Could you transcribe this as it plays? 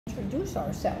introduce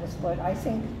ourselves, but I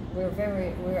think we're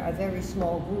a very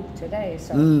small group today,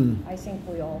 so I think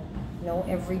we all know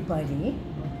everybody.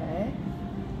 Okay.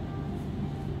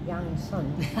 Yang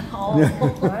Sun. Oh.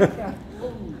 Right? Yeah.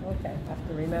 Okay, I have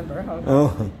to remember. Okay.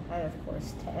 Oh. And of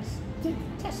course, Tess.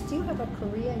 Tess, do you have a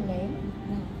Korean name?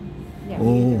 Yeah, Oh.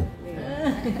 me either.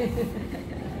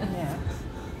 Yeah.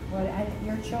 Well,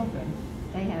 your children,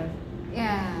 they have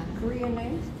Yeah. Korean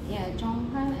names? Yeah,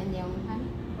 Jonghan and Younghan.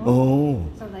 Oh.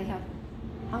 So they have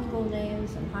Hangul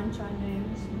names and Hanchan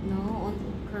names? No,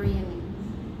 only Korean names.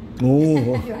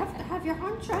 Oh. You have to have your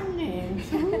Hanchan name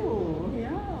too.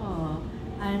 Yeah.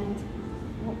 And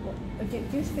do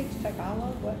you speak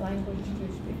Tagalog? What language do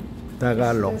you speak?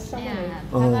 Tagalog. There's so many.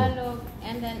 Yeah, Oh. Tagalog,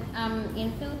 and then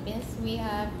in Philippines we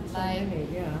have So like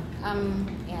many, yeah.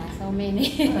 so many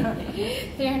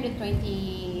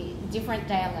 320 different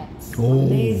dialects. Oh.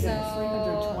 Amazing.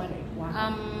 So 320.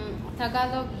 Wow.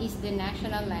 Tagalog is the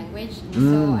national language,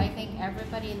 so I think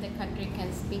everybody in the country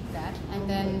can speak that. And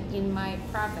then in my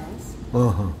province,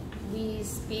 Uh-huh. we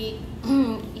speak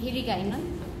Hiligaynon.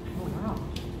 Oh, wow.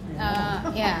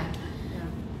 Yeah. Yeah.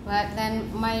 But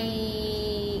then my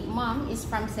mom is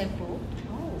from Cebu,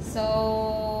 Oh.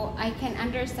 so I can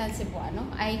understand Cebuano.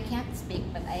 I can't speak,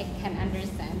 but I can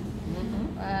understand.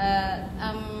 Mm-hmm.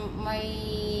 My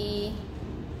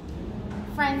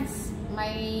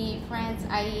friends,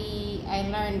 I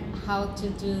learned how to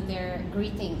do their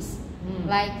greetings.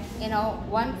 Like,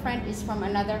 one friend is from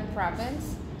another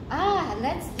province.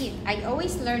 Let's eat. I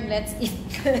always learn let's eat.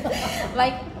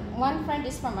 Like, one friend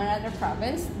is from another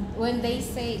province. When they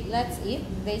say let's eat,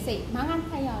 they say mangan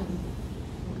tayo.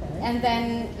 Okay. And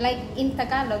then, like in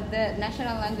Tagalog, the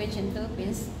national language in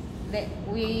Philippines,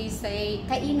 we say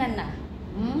kainan na.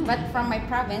 But from my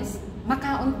province,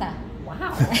 makaon ta.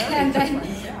 Wow. And then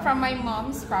Different, yeah. from my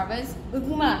mom's province,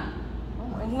 ugma.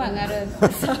 Ugma nga rin.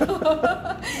 So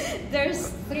there's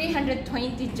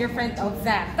 320 different of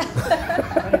that.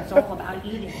 But it's all about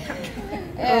eating.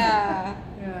 Yeah.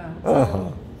 Yeah.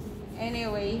 Uh-huh.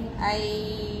 Anyway,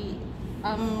 I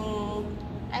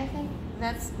think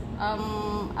that's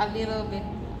a little bit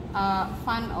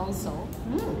fun also,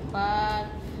 but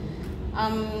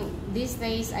these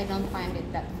days I don't find it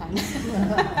that fun.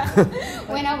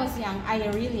 When I was young, I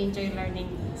really enjoyed learning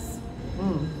this,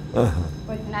 Uh-huh.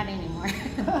 but not anymore.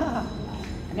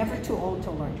 Never too old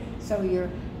to learn. So your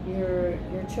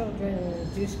children,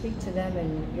 do you speak to them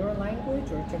in your language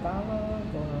or Tagalog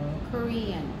or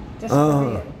Korean. just Ah.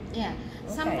 Korean? Yeah. Okay.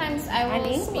 Sometimes I And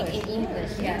will speak English. in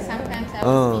English. Yeah. Sometimes I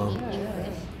Ah. will speak in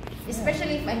English.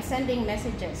 Especially if I'm sending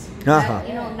messages. Uh-huh.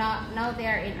 Now they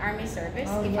are in army service.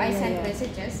 Oh, If yeah, I yeah, send yeah.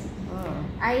 messages, Oh.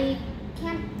 I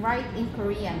can't write in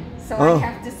Korean, so Oh. I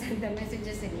have to send the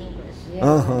messages in English. Yeah,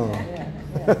 Uh-huh. yeah.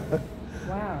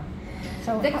 Wow.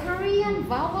 So The Korean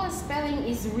vowel spelling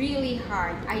is really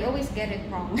hard. I always get it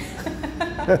wrong.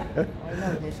 I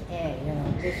know this A,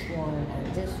 this one and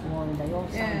this one, they all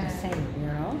sound Yeah. the same,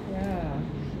 Yeah.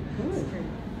 Good.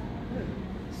 Good.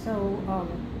 So,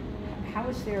 how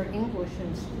is their English in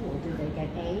school? Did they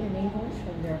get A in English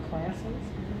in their classes?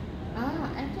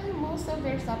 Actually, most of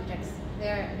their subjects,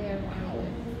 they're really good.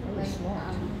 Really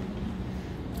smart.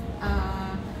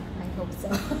 I hope so.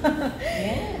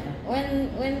 Yeah.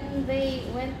 When they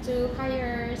went to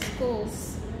higher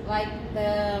schools, like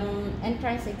the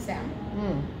entrance exam,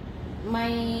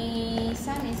 my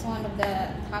son is one of the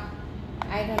top,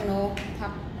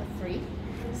 top 3.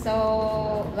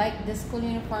 So, like the school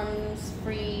uniforms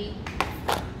free,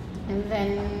 and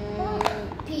then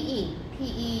PE,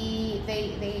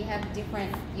 they have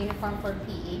different uniform for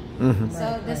PE.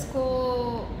 So the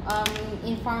school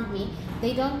informed me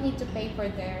they don't need to pay for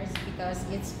theirs because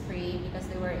it's free, because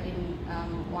they were in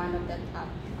one of the top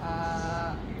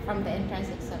from the entrance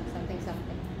exam, something.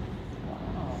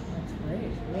 Wow, that's great.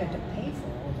 We had to pay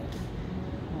for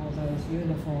all those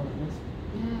uniforms.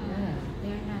 Yeah,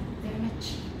 they're not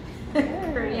cheap.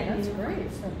 Yeah, Korean that's uniforms. great.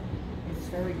 So it's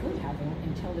very good having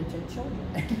intelligent children.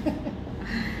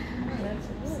 That's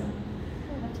good.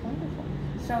 Oh, that's wonderful.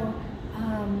 So,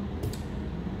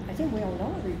 I think we all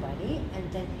know everybody.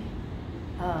 And then,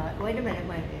 wait a minute,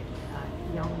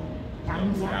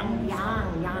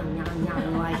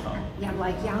 Yang,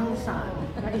 like Yang Son.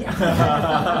 Remember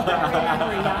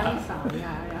Yang Son?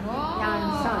 Yang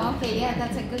Son. Okay, yeah,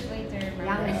 that's a good way to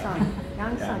remember.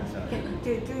 Yang Son.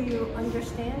 Do you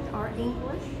understand our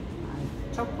English?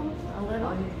 Chokum a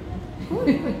little?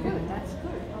 Good. That's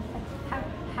good. Okay.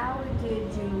 How did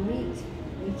you meet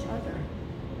each other?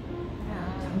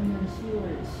 작년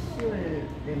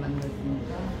 10월에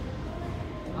만났으니까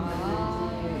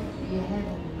we had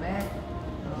met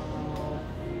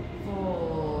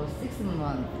for 6 months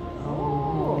month.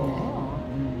 Oh.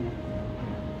 Mm.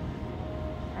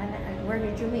 And where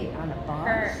did you meet? On a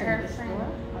bus? Her in the friend.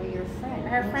 store? Oh, your friend.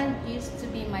 Her friend used to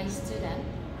be my student,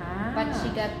 but she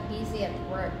got busy at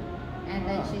work, and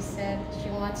then she said she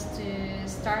wants to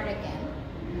start again,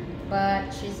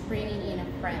 but she's bringing in a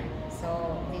friend,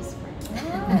 so this friend.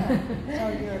 So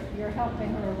you're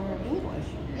helping her learn English.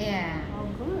 Yeah. Oh,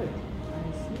 good.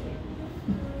 I see.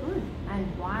 Good. And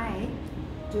why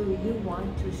do you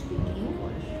want to speak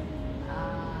English?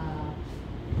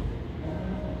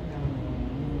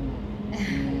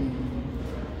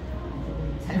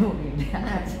 잘 모르겠네.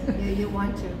 You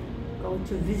want to go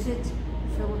to visit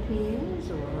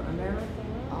Philippines or America?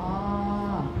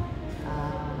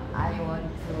 I want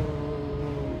to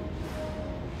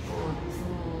go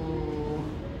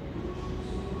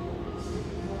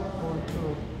to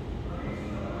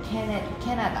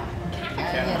Canada.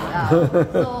 Yes.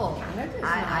 So Canada's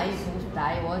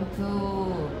I want to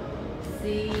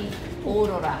see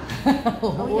aurora. yes.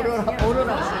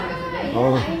 aurora.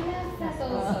 Oh. I love that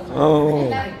also. Oh. I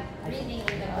love reading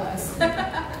in the books.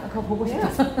 그거 보고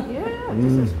Yes. 싶었어. Yeah,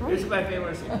 this is This is great. my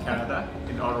favorite in Canada,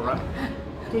 in Aurora.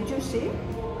 Did you see?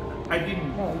 I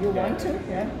didn't. No, you want to?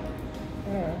 Yeah.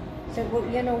 Yeah. So, well,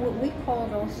 you know, what we call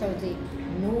it also the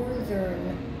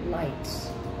Northern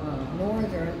Lights.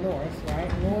 Northern, north,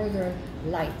 right? Northern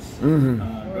Lights. Mm-hmm.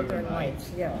 Northern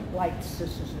Lights, yeah. Lights,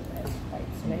 this is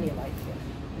lights, many lights, yeah.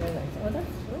 Many lights.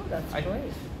 Oh, that's I-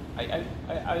 great.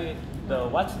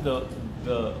 What's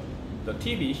the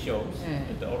TV shows Yeah.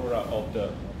 the aurora of the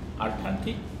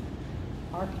Arctic?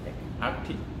 Arctic.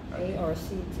 Arctic.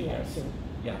 A-R-C-T-I-C. Yes.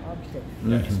 Yeah. Arctic.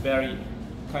 Yeah, it's very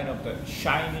kind of the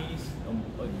shiny,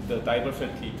 the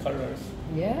diversity colors.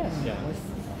 Yes. Yeah.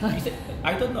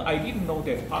 I don't know. I didn't know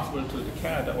that's possible to the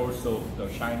Canada also the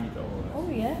shiny aurora. Oh,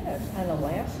 yes. And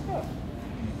Alaska.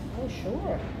 Oh,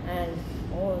 sure. And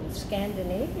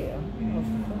Scandinavia, of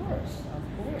course, of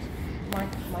course.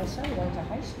 My son went to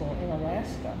high school in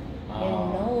Alaska, in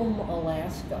Nome,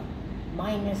 Alaska,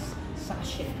 minus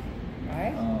Sashi,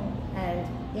 right? And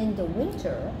in the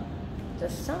winter, the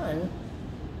sun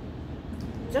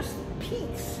just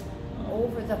peaks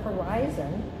over the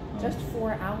horizon just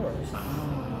 4 hours.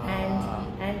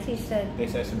 And he said,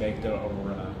 This is make the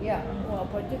aurora. yeah, well,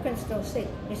 but you can still see.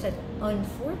 He said,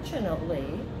 unfortunately,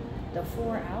 the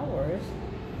 4 hours,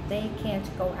 they can't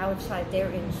go outside. They're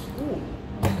in school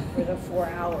for the 4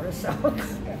 hours, so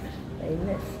they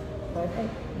miss. But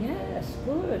yes,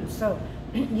 good. So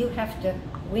you have to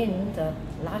win the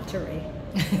lottery,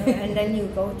 and then you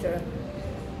go to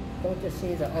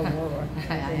see the aurora,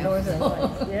 the northern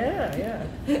lights. Yeah,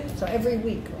 yeah. So every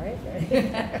week, right?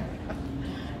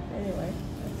 Anyway,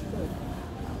 that's good.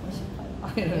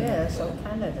 Yeah, so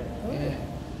Canada. Good.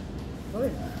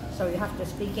 Good. So you have to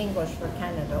speak English for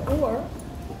Canada or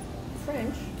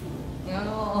French.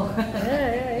 No.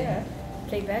 Yeah.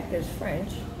 Quebec is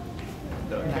French.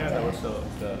 The Canada also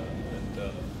the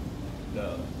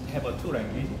have a two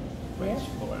language, French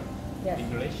Yeah. or Yeah.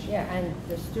 English. Yeah, and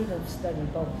the students study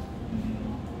both.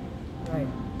 Mhm. Right.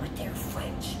 But their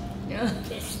French Yeah.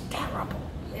 is terrible.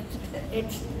 It's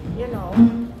it's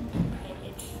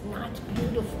not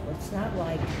beautiful. It's not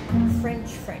like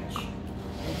French.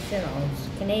 It's it's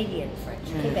Canadian French,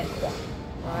 Quebecois,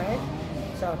 right?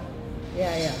 So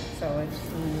yeah. So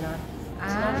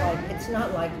it's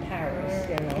not like Paris,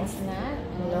 you know. It's not?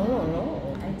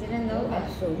 No. I didn't know that.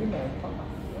 Absolutely not.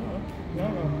 No.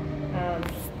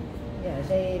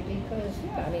 Because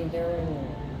I mean they're in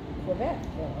Quebec,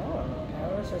 you know.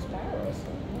 Paris is Paris.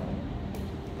 You know.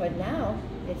 But now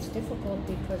it's difficult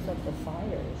because of the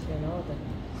fires, you know, the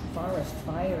forest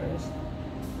fires.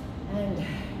 And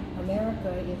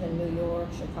America, even New York,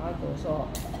 Chicago is all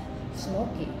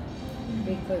smoky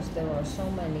because there are so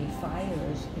many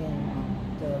fires in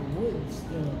the woods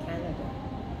in Canada.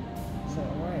 So,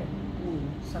 right,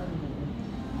 sun,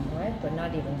 right? But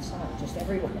not even sun, just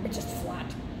everywhere, just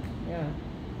flat. Yeah.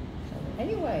 So,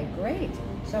 anyway, great.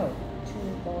 So,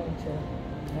 going to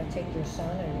take your son,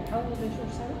 and how old is your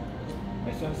son?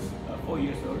 My son's 4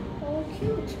 years old. Oh,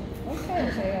 cute. Okay,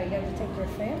 so yeah, you have to take your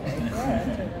family.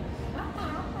 Yeah.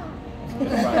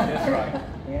 That's right.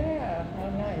 Yeah, how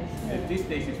nice. And these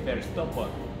days he's very stubborn.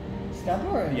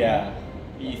 Stubborn. Yeah,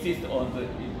 he insists on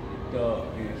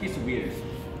his wills.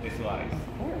 That's why.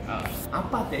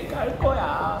 아빠 내가 할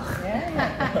거야.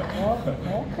 Yeah.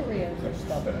 All Koreans are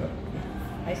stubborn.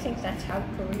 I think that's how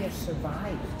Korea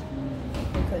survived,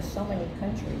 because so many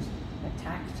countries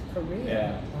attacked Korea,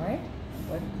 Yeah. right?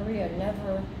 But Korea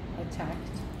never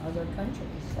attacked other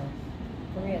countries, so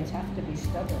Koreans have to be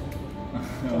stubborn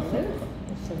to live,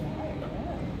 to survive.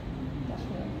 Yeah,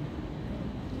 definitely.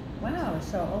 Wow,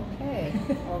 so okay.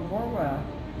 Aurora.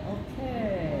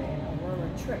 Okay. Aurora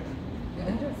trip.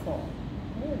 Wonderful.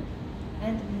 Good.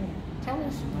 And tell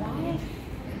us why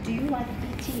do you like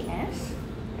BTS?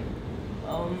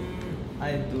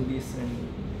 I do listen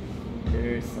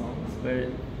their songs, but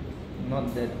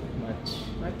not that much.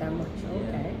 Not that much.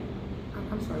 Okay.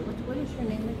 I'm sorry. What is your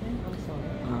name again? I'm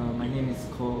sorry. My name is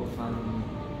Ko Fan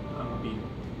Bin.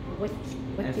 What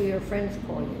do your friends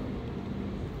call you?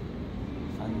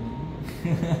 Fan Min.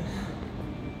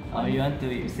 You want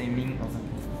to say Ming or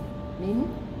something? Min?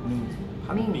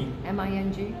 Ming. Min.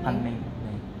 M-I-N-G? Fan Ming.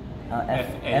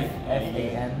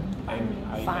 F-A-N.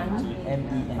 Fan.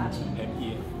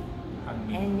 M-E-N-G.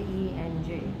 N-E-N-G.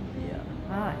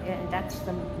 Yeah. And that's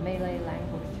the Malay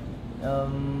language.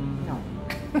 No.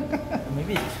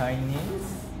 Maybe it's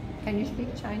Chinese. Can you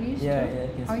speak Chinese Yeah, too? yeah, I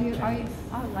can Are speak you Chinese.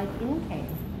 like Inkang?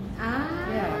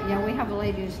 Ah. Yeah, we have a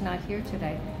lady who's not here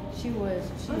today. She's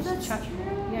that's true.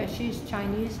 Yeah, she's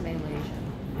Chinese Malaysian.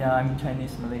 Yeah, I'm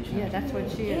Chinese Malaysian. Yeah, that's what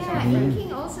she is. Yeah, I think.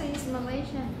 Inking also is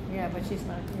Malaysian. Yeah, but she's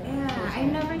not here. Yeah, I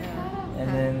never thought of And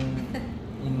that. then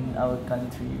in our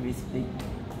country we speak,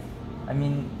 I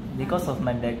mean, because of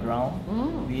my background,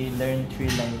 Mm. we learn 3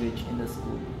 languages in the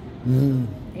school. Mm.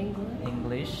 English.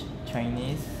 English,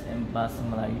 Chinese, and Bahasa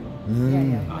Melayu.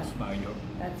 Yeah.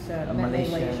 That's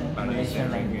Malaysian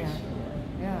Malaysian language.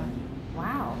 Yeah.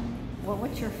 Wow. Well,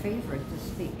 what's your favorite to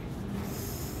speak?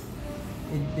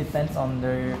 It depends on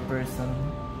the person.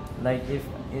 Like if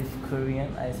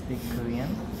Korean, I speak Korean.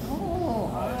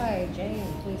 Oh, hi, Jane.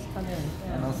 Please come in.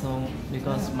 Yeah. And also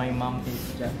because my mom is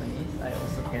Japanese, I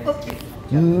also can speak.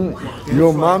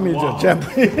 Your mom is Wow.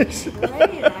 Japanese.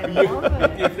 Great, I love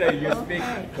it. If you speak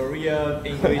Okay. Korean,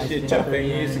 English, I speak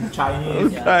Japanese, Korean.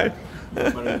 Chinese, Okay.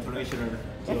 international.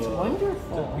 That's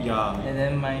wonderful. Yeah. And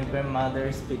then my grandmother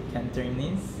speak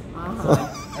Cantonese, so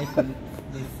Uh-huh. I could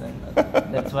listen.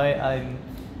 That's why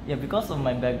because of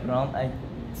my background,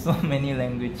 so many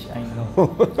language I know.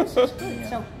 Good.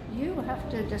 So you have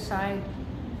to decide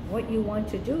what you want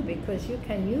to do because you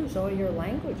can use all your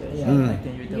languages. Yeah, I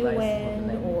can utilize all the UN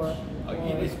language. or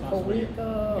English possibly.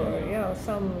 COWICA or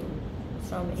some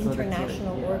So that's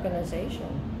international what- yeah. organization.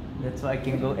 That's why I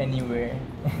can go anywhere.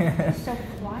 So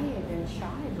quiet and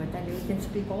shy, but then you can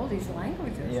speak all these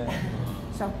languages. Yeah.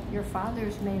 So your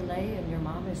father's Malay and your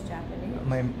mom is Japanese.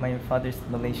 My father's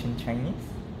Malaysian Chinese.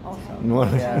 Also. No.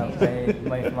 Yeah,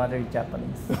 my mother is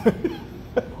Japanese.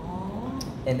 Oh.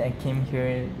 And I came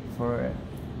here for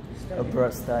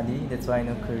abroad study. That's why I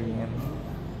know Korean.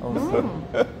 Also,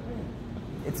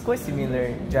 it's quite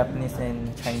similar, Japanese and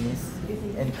Chinese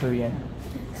and Korean.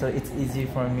 So it's easy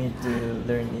for me to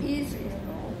learn it. Easy.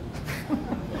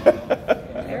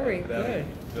 Very good.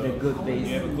 The good You base.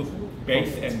 have a good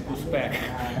base and good spec.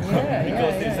 Yeah,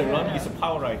 Because yeah, it's yeah, a run yeah. is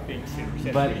power, I think.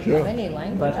 But Many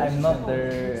languages. but I'm not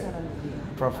the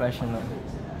professional.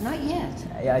 Not yet.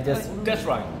 Yeah, I just That's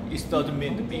right. It doesn't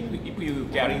mean that if you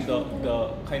getting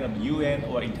the kind of UN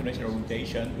or international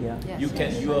organization, Yeah. Yes, you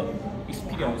can yes. your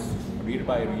experience read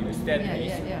by read step Yeah,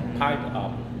 is yeah, yeah. tied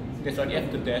up. That's why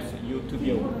after that you to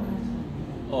be a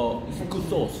it's a good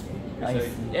source. I So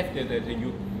see. after that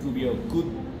you to be a good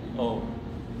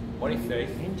what it says.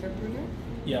 Interpreter?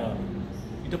 Yeah,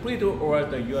 interpreter or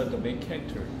you are the main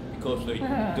character because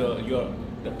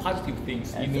the positive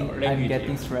things I in mean the I'm language.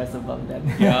 getting stressed about that.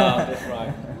 Yeah, that's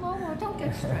right. Well, don't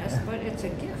get stressed, but it's a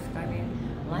gift. I mean,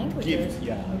 languages Gift,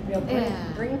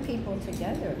 yeah. bring people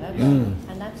together. That's,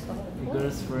 and that's the whole point.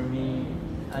 Because for me,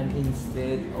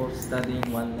 instead of studying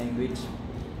one language,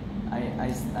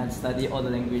 I study all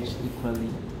the language equally.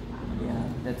 Yeah,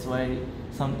 that's why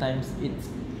sometimes it's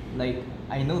like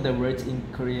I know the words in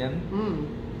Korean,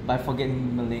 but I forget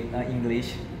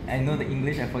English. I know the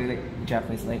English, I forget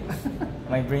Japanese. Like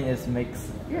my brain is mixed.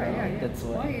 Yeah. That's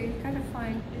Well, why. you gotta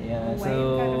find Yeah, a way.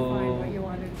 You gotta so- find what you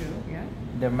want to do. Yeah.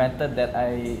 The method that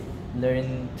I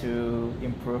learn to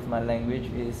improve my language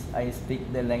is I speak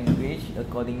the language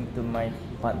according to my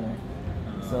partner.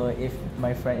 So if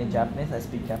my friend is Japanese, I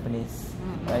speak Japanese.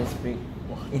 I speak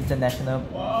international,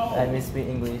 I will speak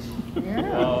English. Yeah.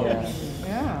 Wow. Yeah.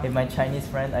 Yeah. If my Chinese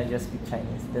friend, I just speak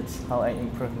Chinese. That's how I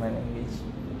improve my language.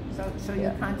 So you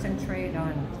Yeah. concentrate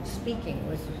on speaking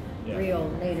with Yeah. real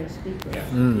native speakers.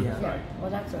 Yeah. Yeah.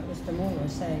 Well, that's what Mr. Moon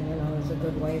was saying. You know, is a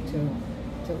good way to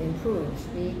improve,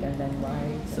 speak, and then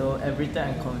write. So every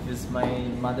time I confuse my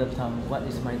mother tongue. What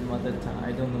is my mother tongue?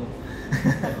 I don't know.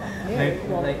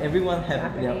 well, like everyone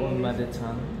have their own mother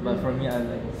tongue, but for me, I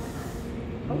like.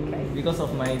 Okay. Because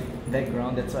of my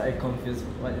background, that's why I confuse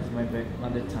what is my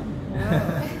mother tongue.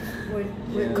 Wow. Would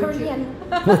Yeah. Korean.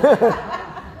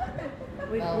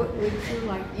 Would you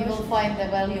like? You will find the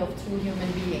value of true human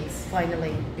beings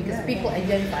finally, because Yeah, people yeah.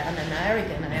 identify I'm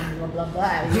American, I'm blah blah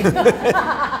blah.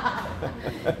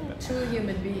 True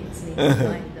human beings need to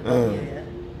find the value. Yeah.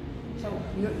 So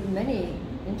many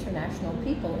international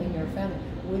people in your family.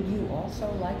 Would you also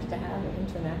like to have an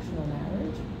international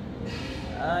marriage?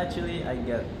 Actually, I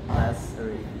got last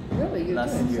already. Really, you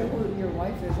Last do. year. So your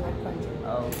wife is what country?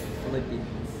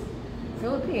 Philippines.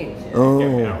 Philippines. Oh.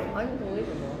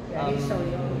 Unbelievable. Yeah, he's so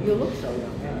young. You look so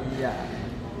young. Yeah.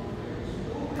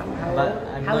 How, But old-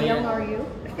 I'm how not young yet- are you?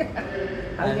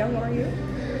 How young are you?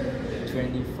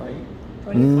 25.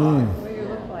 25. Well, you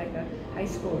look like a high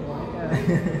school boy.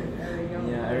 Very young.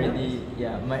 Yeah, already.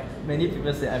 Yeah, many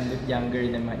people say I'm look younger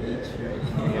than my age,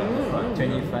 right?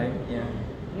 25. Yeah.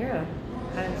 Yeah.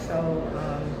 And so,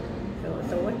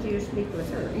 so what do you speak with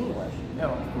her? English.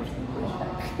 Yeah, of course.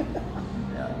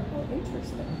 Yeah. Oh,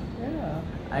 interesting.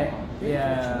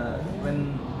 Yeah.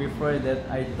 When before that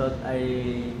I thought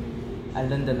I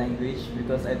learned the language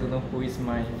because I don't know who is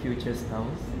my future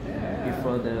spouse Yeah.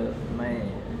 before my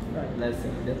Right.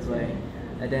 blessing. That's why,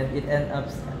 and then it end up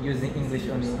using English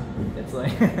only. That's why.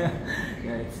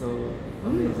 Yeah, it's so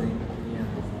amazing. Yeah.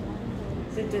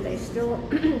 So do they still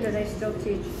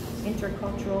teach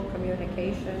intercultural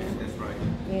communication That's right.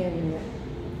 in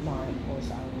my course?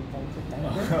 I invented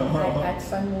that at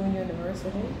Sun Moon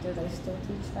University. Do they still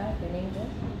teach that in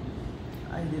English?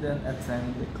 I didn't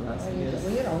attend the class. Well, Yes.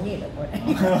 you don't need it. But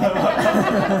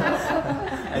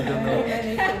I don't know.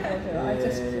 Many people do. I'm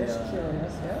just Yeah.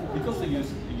 curious. Yeah. Because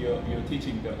you're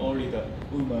teaching only the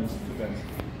women students.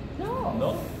 No.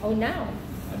 No? Oh, now.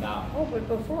 And now. Oh, but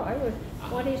before I was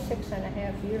 26 and a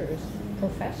half years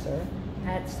professor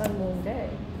at Sun Moon Day.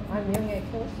 I'm Young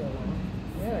Kilso.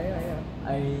 Yeah.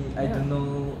 I Yeah. don't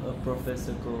know a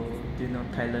professor called. Do you know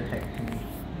Tyler Henry?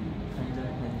 Tyler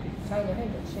Henry. Tyler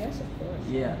Hendricks, yes, of course.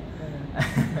 Yeah.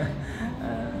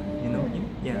 You know him?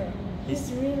 Yeah.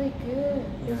 He's really good.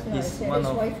 Yeah, He's he's nice. Yeah, one his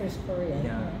of- wife is Korean.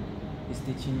 Yeah. He's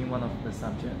teaching me one of the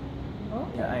subject.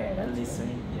 Okay. Yeah, oh, I that's listen.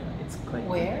 Yeah, it's quite.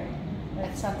 Where? good.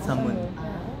 At some Sun Moon.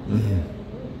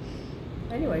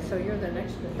 Anyway, so you're the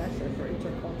next professor for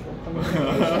intercultural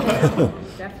communication.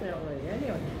 Definitely.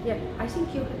 Anyway, yeah, I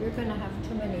think you're going to have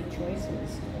too many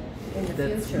choices in the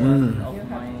That's future. one You of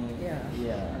have, my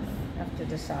yeah, have to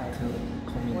decide to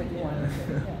what you communicate. want to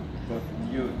do. Yeah. But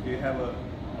you have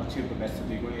achieved the master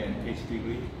degree and PhD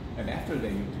degree, and after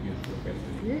that you to be a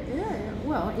professor. Yeah.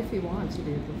 Well, if he wants to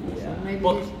be a professor, Yeah. maybe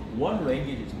But he's, one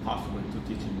language is possible to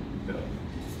teach the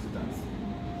students.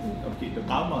 Okay, the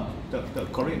government, the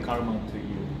Korean government,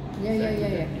 you.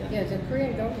 Yeah, the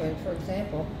Korean government, for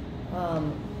example,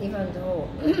 even though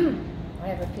I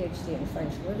have a PhD in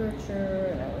French literature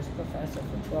and I was professor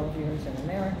for 12 years in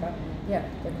America, yeah,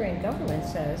 the Korean government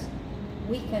says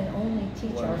we can only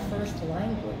teach our first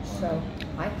language. So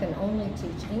I can only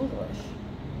teach English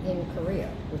in Korea,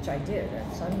 which I did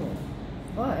at Sun Moon.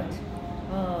 But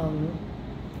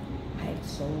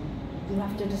so you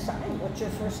have to decide what's your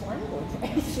first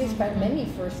language. She's got many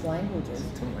first languages: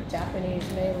 Too much. Japanese,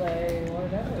 Malay,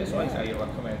 whatever. That's why yeah. I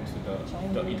recommend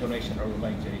to the international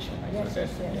organization. I Yes,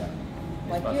 suggest, yes. yeah.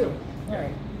 It's Like possible. you, Yeah.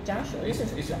 right? Joshua, It's,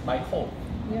 this is it's my hope.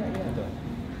 yeah.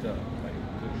 The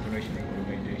international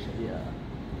organization. Yeah.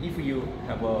 If you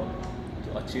have to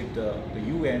achieve the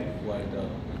UN or the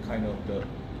kind of the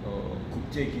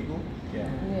국제기구, Yeah,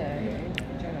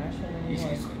 international.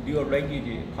 It's your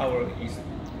language power is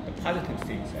the positive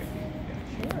things, I think.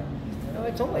 Yeah. Sure. No,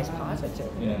 it's always positive.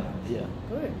 Yeah. Yeah.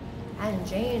 Good. And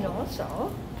Jane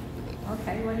also.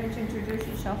 Okay, why don't you introduce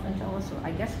yourself and tell us,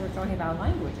 I guess we're talking about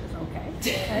languages, okay?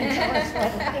 And tell us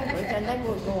what language, and then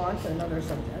we'll go on to another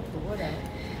subject or whatever.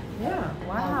 Yeah,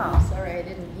 wow. Sorry, I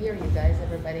didn't hear you guys.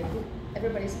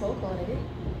 Everybody spoke already.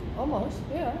 Almost,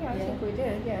 yeah, I Yeah. think we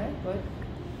did, yeah, but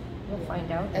we'll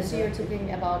find out. As you're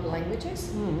talking about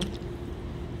languages.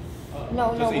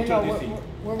 No, Just we're introducing.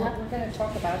 going to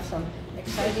talk about some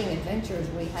exciting adventures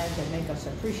we had that make us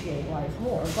appreciate life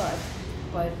more,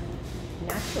 but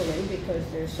naturally, because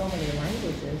there's so many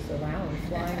languages around,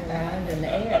 flying around in the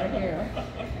air here,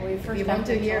 we If first you have want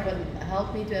to hear, talk- but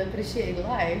help me to appreciate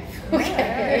life.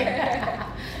 Yeah.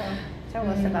 So tell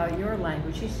us about your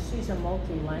language. She's a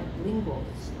multilingual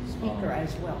speaker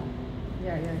as well.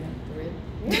 Yeah. Really?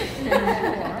 Yes, you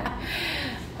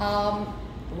are.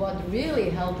 What really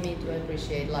helped me to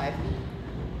appreciate life,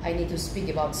 I need to speak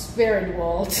about spirit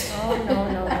world. Oh,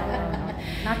 no.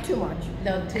 Not too much.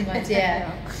 Not too much,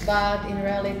 yeah. But in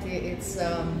reality, it's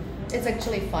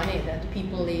actually funny that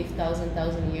people live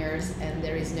thousand years and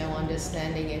there is no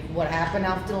understanding of what happened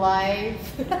after life.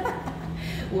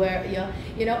 Where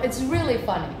you know, it's really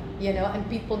funny. you know, and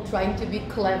people trying to be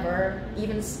clever,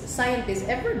 even scientists,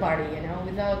 everybody, you know,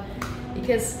 without,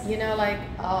 because, you know, like,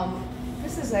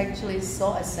 this is actually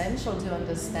so essential to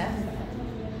understand.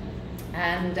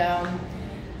 And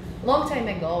long time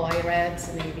ago, I read,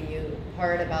 maybe you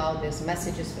heard about this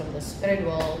Messages from the Spirit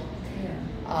World,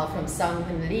 from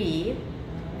Sang-Hoon Lee.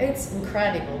 It's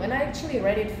incredible. When I actually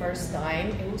read it first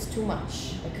time, it was too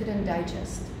much. I couldn't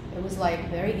digest. It was like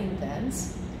very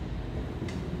intense.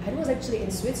 I was actually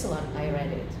in Switzerland, I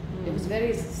read it. It was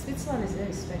very, Switzerland is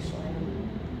very special.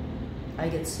 I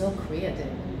get so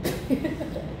creative.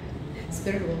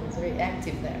 Spirit world is very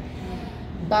active there.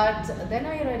 But then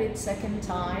I read it second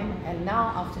time, and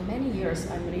now after many years,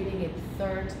 I'm reading it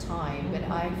third time, but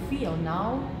I feel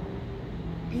now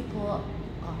people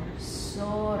are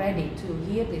so ready to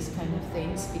hear these kind of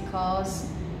things, because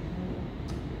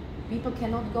people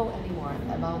cannot go anymore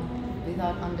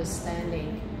without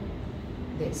understanding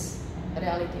this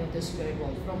reality of the spirit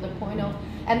world from the point of,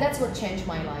 and that's what changed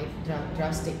my life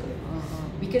drastically.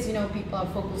 Because, you know, people are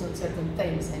focused on certain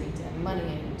things. I need to have money,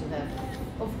 I need to have,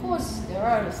 of course there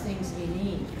are things we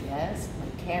need, yes,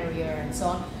 like career and so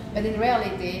on, but in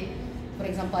reality, for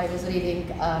example, I was reading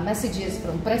messages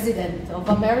from President of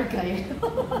America, you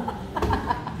know.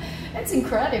 It's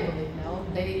incredible, you know.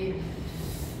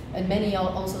 And many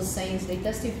also saints, they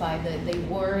testify that they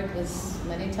work as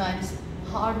many times,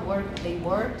 hard work they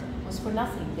worked was for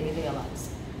nothing, they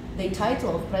realized. The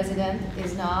title of president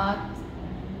is not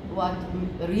what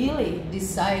really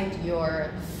decide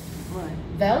your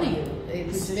value,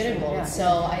 it's spiritual. Yeah.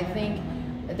 So I think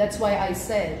that's why I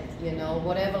said, you know,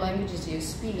 whatever languages you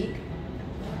speak,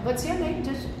 what's your name?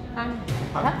 Just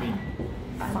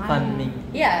Funming.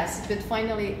 Yes, but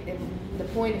finally, the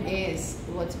point is,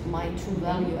 what's my true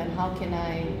value and how can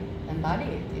I embody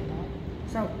it, you know?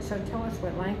 So tell us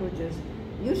what languages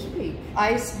you speak.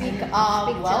 I speak, your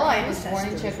well, I was born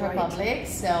in ancestors, Czech right? Republic,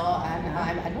 so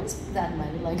I don't speak that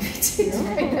many languages,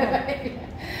 right?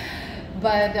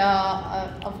 But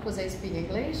of course I speak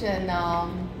English, and I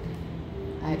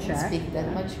don't Czech, speak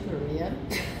that much Korean.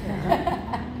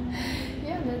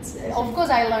 Yeah, that's, of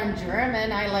course I learned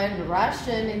German, I learned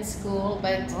Russian in school,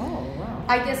 but Oh, wow.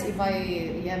 I guess if I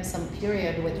have some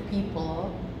period with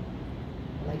people,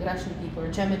 like Russian people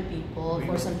or German people,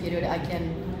 for some period I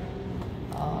can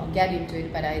get into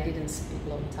it, but I didn't speak a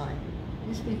long time.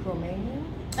 You speak Romanian?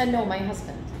 No, my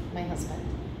husband.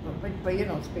 But you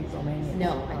don't speak Romanian?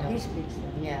 No, I don't. He speaks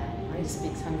it. Yeah, he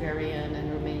speaks Hungarian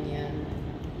and Romanian,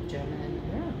 and German,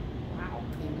 Yeah. Wow.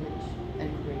 English, and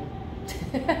Korean.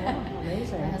 Wow,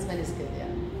 amazing. My husband is good,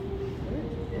 yeah. Good.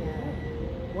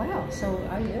 Yeah. Wow, so we're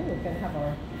going to have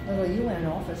our little UN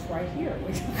office right here.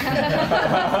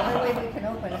 That way we can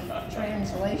open a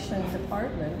translation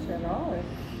department, you know, if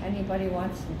anybody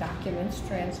wants documents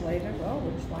translated, well,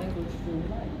 which language do you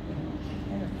like, you know?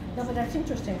 Yeah. No, but that's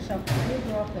interesting. So you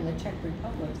grew up in the Czech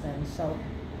Republic then, so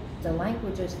the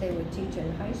languages they would teach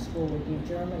in high school would be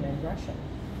German and Russian.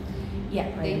 Yeah,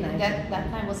 I imagine. that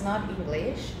time was not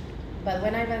English, but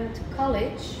when I went to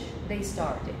college, they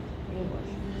started.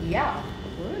 English. Yeah.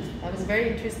 Good. It was very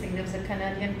interesting. There was a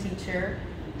Canadian teacher,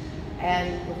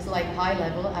 and it was like high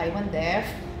level. I went there.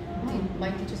 My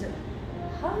teacher said,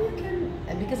 "How you can?"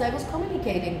 And because I was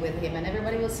communicating with him, and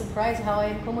everybody was surprised how I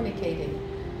am communicating,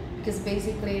 because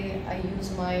basically I use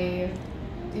my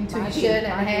intuition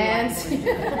and Body hands.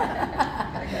 language.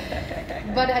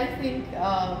 But I think,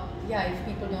 yeah, if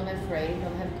people don't have afraid,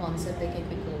 don't have concept, they can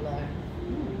quickly learn.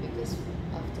 Because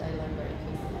after I learn very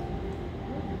quickly.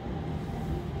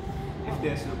 If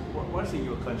there's what's in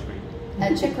your country?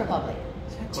 Czech Republic.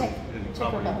 Czech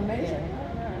Republic. Republic. Amazing.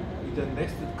 In the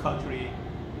next country,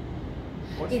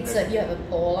 what's It's next? you have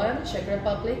Poland, Czech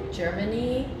Republic,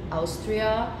 Germany,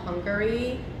 Austria,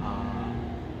 Hungary.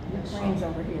 Ukraine's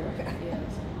over here.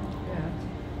 Yes. Yeah.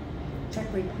 Czech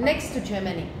Republic. Next to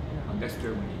Germany. That's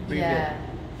Germany. Yeah.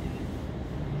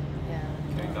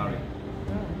 Yeah. Okay, got it.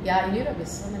 Yeah, in Europe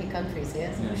there's so many countries,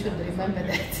 yes. Yeah, You should yeah. remember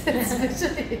that.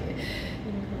 Especially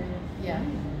in Korea. Yeah.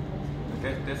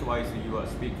 That's why you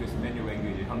speak this many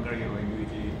languages, Hungarian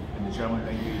language and the German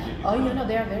language. Oh, you know,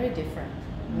 they are very different.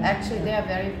 Actually, they are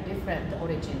very different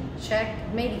origin. Czech,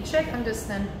 maybe Czech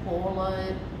understand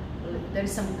Poland, there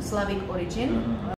is some Slavic origin.